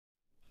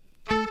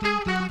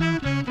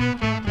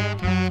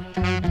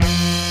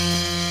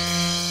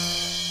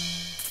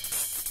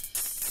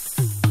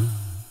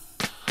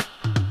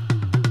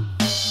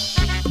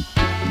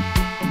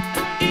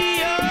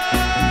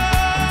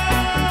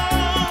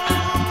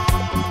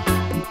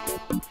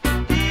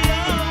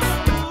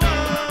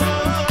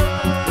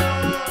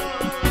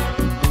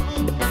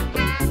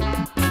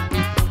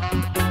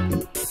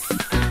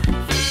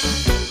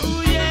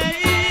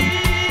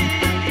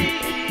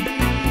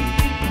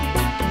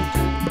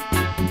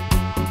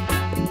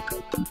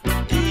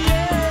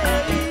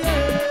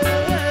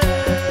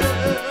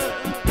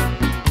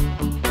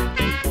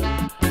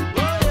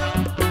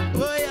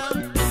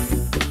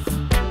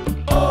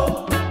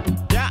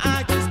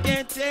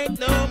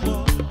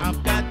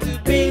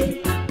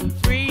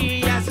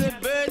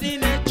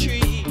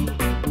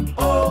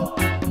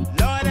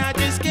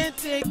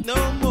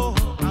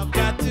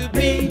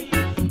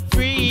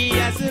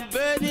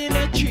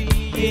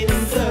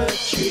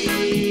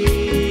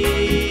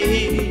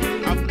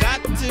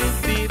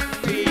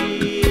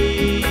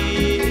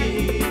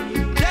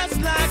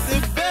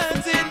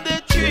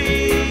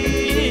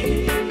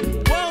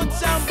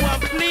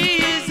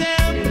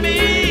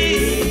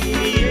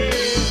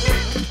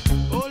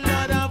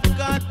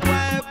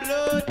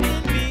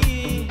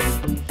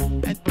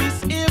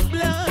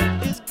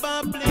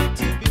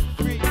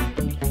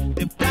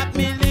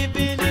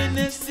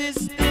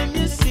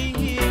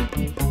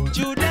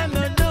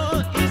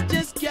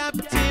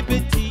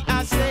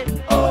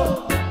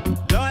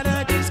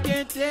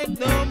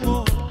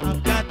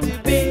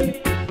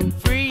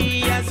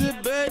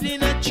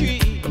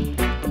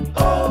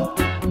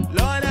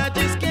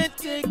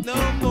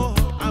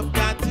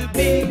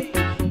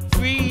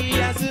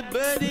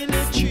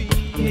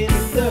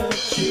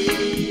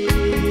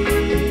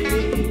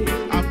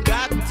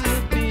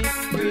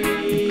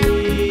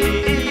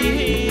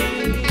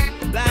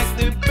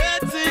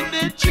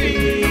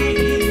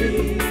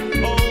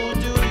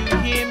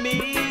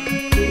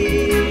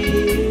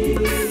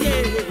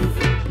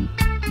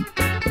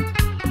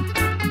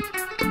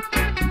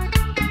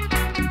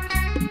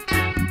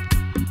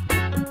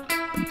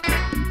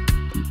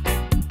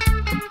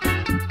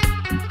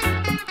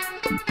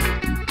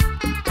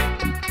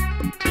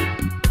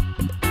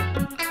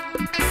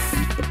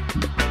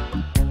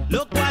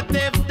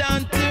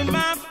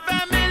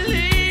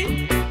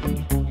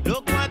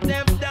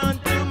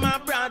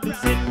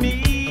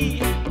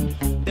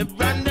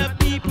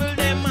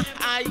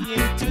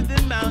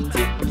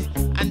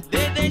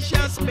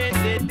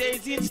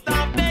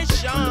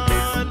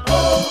starvation.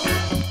 Oh,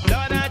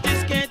 Lord, I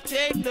just can't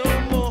take no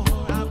more.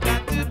 I've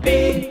got to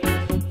be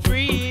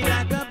free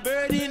like a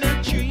bird in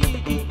a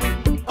tree.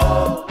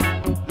 Oh,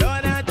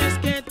 Lord, I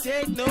just can't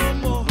take no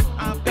more.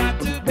 I've got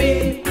to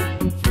be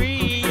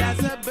free as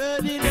a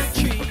bird in a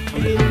tree.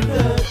 In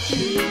the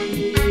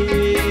tree,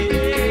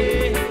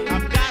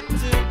 I've got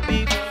to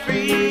be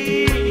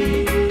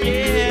free.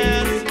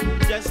 Yes,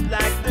 just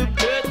like the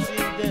birds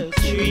in the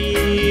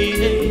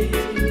tree.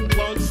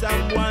 Won't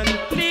someone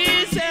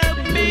please help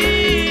me?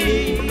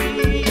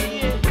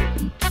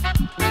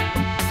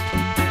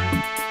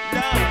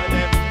 Lord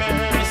have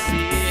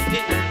mercy.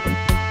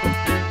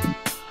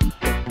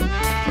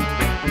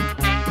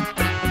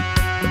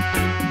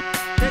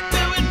 They're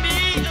doing me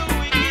a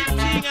wicked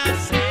thing, I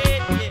say.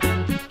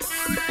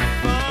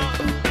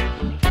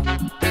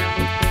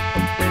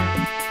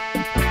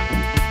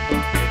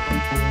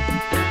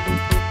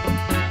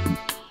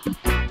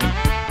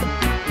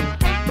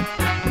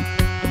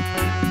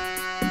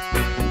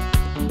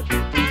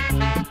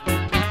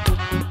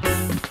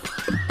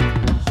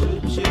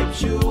 Shoop, shoop,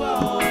 shoo,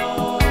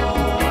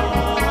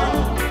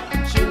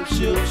 shoop, shoop,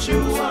 shoo,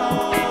 shoop,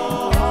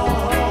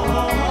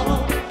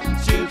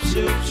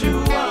 shoop,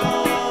 shoo,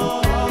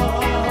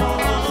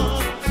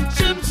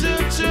 shoop,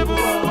 shoop,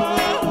 shoo,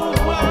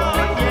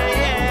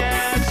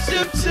 yeah,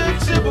 shoop, shoop,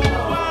 shoo,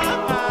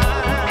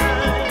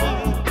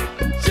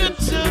 shoop,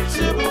 shoop,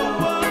 shoo,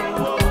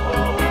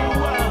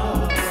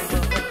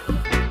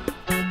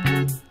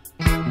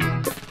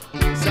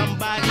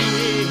 somebody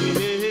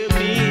help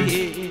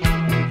me.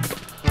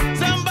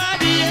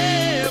 Somebody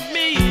help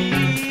me,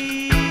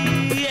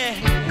 yeah.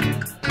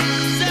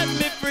 Set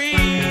me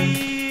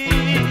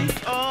free,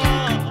 oh.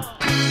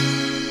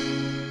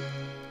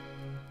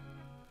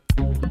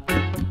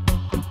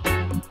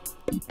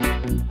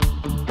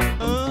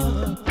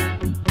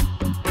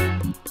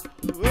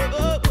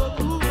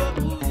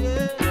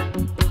 Yeah.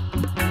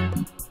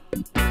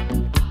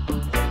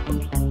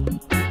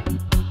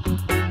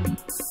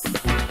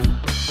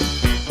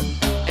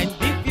 And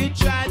if you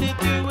try to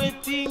do a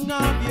thing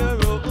of your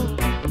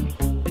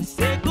own, they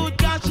say good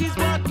God, she's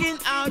walking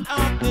out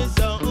of the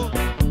zone.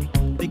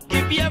 They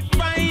give you a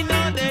fine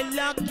or they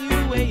lock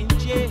you in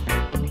jail.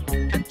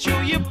 And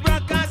through you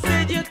broke, I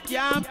said you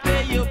can't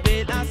pay your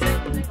bill. I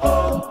said,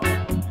 oh,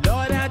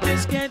 Lord, I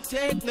just can't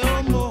take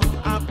no more.